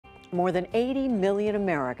More than 80 million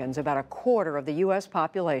Americans, about a quarter of the U.S.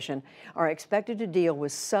 population, are expected to deal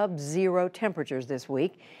with sub-zero temperatures this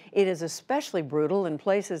week. It is especially brutal in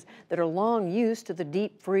places that are long used to the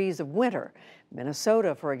deep freeze of winter.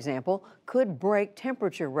 Minnesota, for example, could break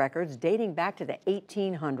temperature records dating back to the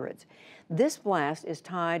 1800s. This blast is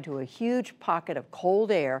tied to a huge pocket of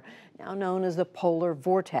cold air, now known as the polar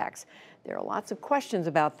vortex. There are lots of questions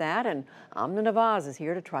about that, and Amna Nawaz is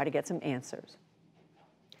here to try to get some answers.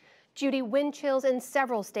 Judy, wind chills in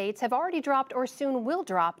several states have already dropped or soon will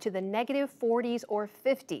drop to the negative 40s or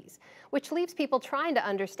 50s, which leaves people trying to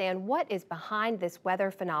understand what is behind this weather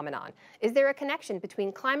phenomenon. Is there a connection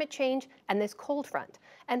between climate change and this cold front?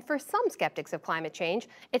 And for some skeptics of climate change,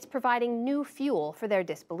 it's providing new fuel for their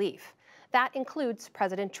disbelief. That includes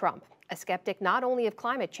President Trump, a skeptic not only of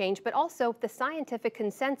climate change, but also the scientific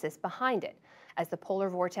consensus behind it. As the polar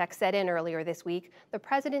vortex set in earlier this week, the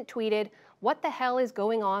president tweeted, "What the hell is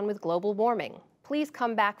going on with global warming? Please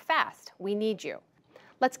come back fast. We need you."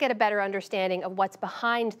 Let's get a better understanding of what's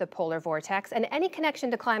behind the polar vortex and any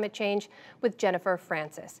connection to climate change with Jennifer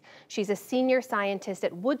Francis. She's a senior scientist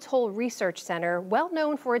at Woods Hole Research Center, well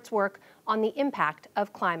known for its work on the impact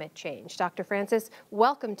of climate change. Dr. Francis,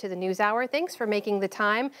 welcome to the NewsHour. Thanks for making the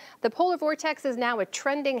time. The polar vortex is now a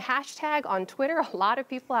trending hashtag on Twitter. A lot of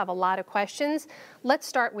people have a lot of questions. Let's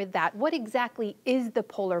start with that. What exactly is the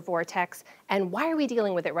polar vortex, and why are we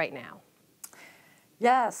dealing with it right now?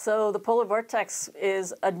 Yeah, so the polar vortex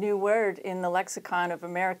is a new word in the lexicon of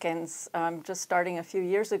Americans, just starting a few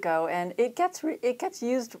years ago, and it gets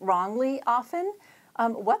used wrongly often.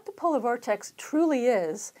 What the polar vortex truly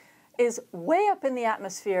is way up in the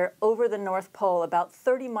atmosphere over the North Pole, about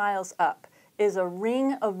 30 miles up, is a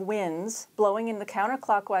ring of winds blowing in the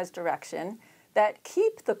counterclockwise direction that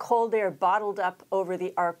keep the cold air bottled up over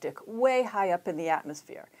the Arctic, way high up in the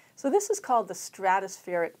atmosphere. So this is called the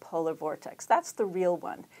stratospheric polar vortex. That's the real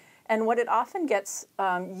one. And what it often gets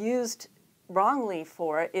used wrongly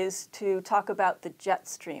for is to talk about the jet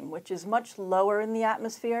stream, which is much lower in the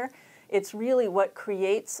atmosphere. It's really what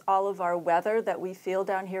creates all of our weather that we feel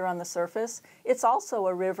down here on the surface. It's also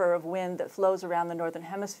a river of wind that flows around the northern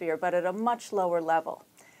hemisphere, but at a much lower level.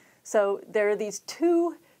 So there are these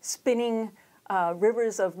two spinning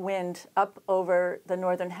rivers of wind up over the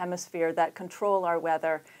northern hemisphere that control our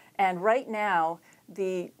weather. And right now,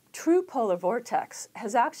 the true polar vortex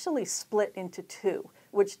has actually split into two,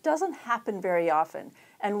 which doesn't happen very often.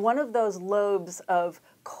 And one of those lobes of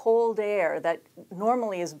cold air that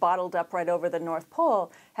normally is bottled up right over the North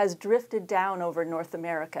Pole has drifted down over North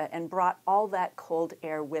America and brought all that cold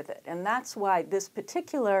air with it. And that's why this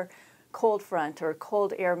particular cold front or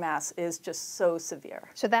cold air mass is just so severe.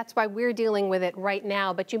 So that's why we're dealing with it right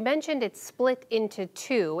now. But you mentioned it's split into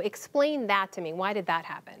two. Explain that to me. Why did that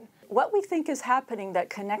happen? What we think is happening that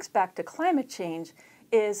connects back to climate change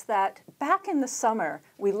is that back in the summer,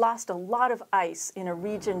 we lost a lot of ice in a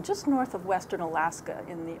region just north of western Alaska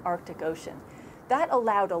in the Arctic Ocean. That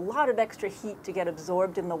allowed a lot of extra heat to get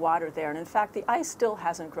absorbed in the water there. And in fact, the ice still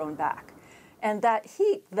hasn't grown back. And that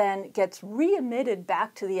heat then gets re-emitted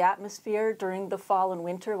back to the atmosphere during the fall and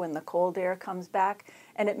winter when the cold air comes back,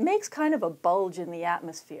 and it makes kind of a bulge in the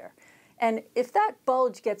atmosphere. And if that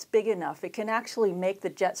bulge gets big enough, it can actually make the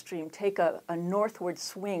jet stream take a northward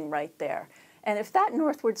swing right there. And if that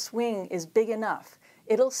northward swing is big enough,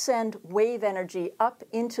 it'll send wave energy up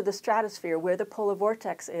into the stratosphere where the polar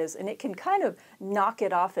vortex is, and it can kind of knock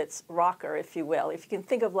it off its rocker, if you will. If you can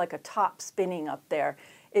think of like a top spinning up there,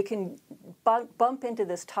 it can bump into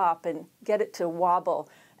this top and get it to wobble.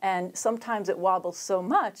 And sometimes it wobbles so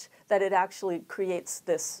much that it actually creates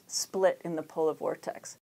this split in the polar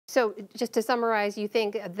vortex. So just to summarize, you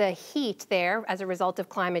think the heat there, as a result of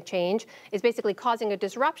climate change, is basically causing a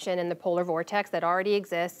disruption in the polar vortex that already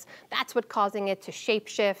exists. That's what's causing it to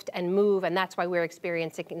shapeshift and move, and that's why we're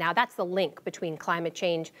experiencing it now. That's the link between climate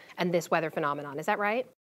change and this weather phenomenon. Is that right?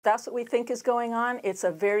 That's what we think is going on. It's a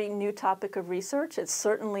very new topic of research. It's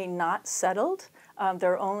certainly not settled.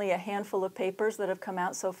 There are only a handful of papers that have come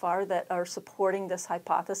out so far that are supporting this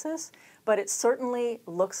hypothesis, but it certainly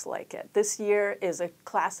looks like it. This year is a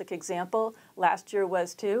classic example. Last year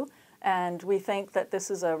was too. And we think that this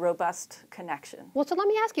is a robust connection. Well, so let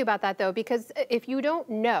me ask you about that, though, because if you don't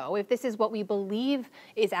know, if this is what we believe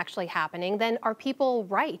is actually happening, then are people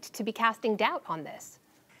right to be casting doubt on this?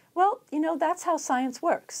 Well, you know, that's how science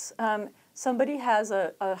works. Somebody has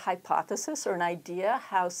a hypothesis or an idea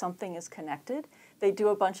how something is connected. They do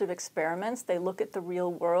a bunch of experiments. They look at the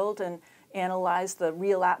real world and analyze the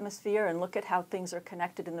real atmosphere and look at how things are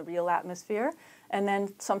connected in the real atmosphere. And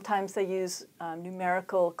then sometimes they use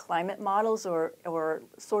numerical climate models or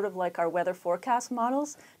sort of like our weather forecast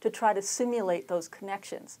models to try to simulate those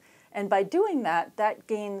connections. And by doing that, that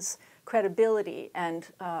gains credibility and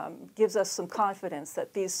gives us some confidence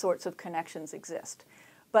that these sorts of connections exist.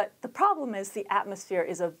 But the problem is the atmosphere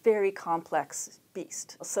is a very complex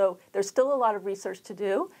beast. So there's still a lot of research to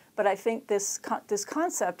do, but I think this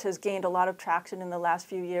concept has gained a lot of traction in the last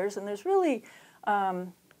few years, and there's really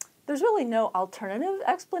no alternative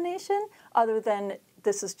explanation other than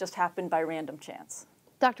this has just happened by random chance.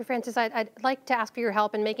 Dr. Francis, I'd like to ask for your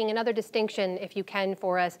help in making another distinction, if you can,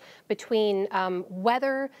 for us between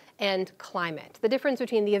weather and climate, the difference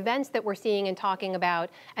between the events that we're seeing and talking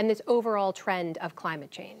about and this overall trend of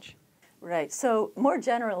climate change. Right. So more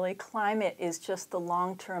generally, climate is just the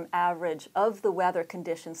long-term average of the weather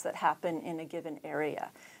conditions that happen in a given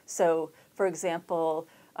area. So, for example,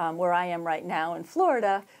 where I am right now in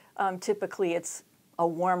Florida, typically it's a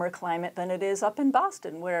warmer climate than it is up in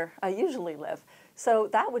Boston, where I usually live. So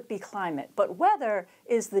that would be climate. But weather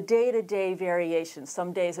is the day-to-day variation.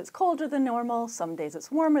 Some days it's colder than normal, some days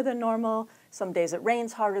it's warmer than normal, some days it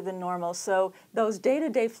rains harder than normal. So those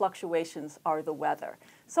day-to-day fluctuations are the weather.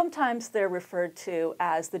 Sometimes they're referred to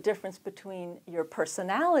as the difference between your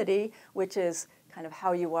personality, which is kind of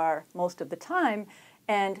how you are most of the time,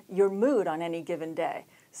 and your mood on any given day.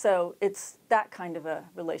 So it's that kind of a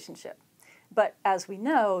relationship. But as we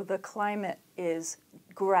know, the climate is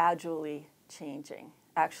gradually changing.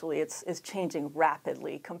 Actually, it's changing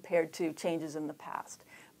rapidly compared to changes in the past.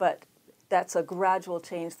 But that's a gradual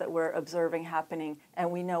change that we're observing happening,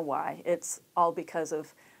 and we know why. It's all because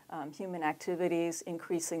of human activities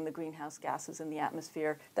increasing the greenhouse gases in the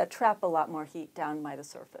atmosphere that trap a lot more heat down by the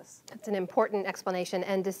surface. That's an important explanation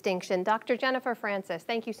and distinction. Dr. Jennifer Francis,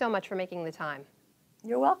 thank you so much for making the time.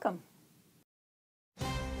 You're welcome.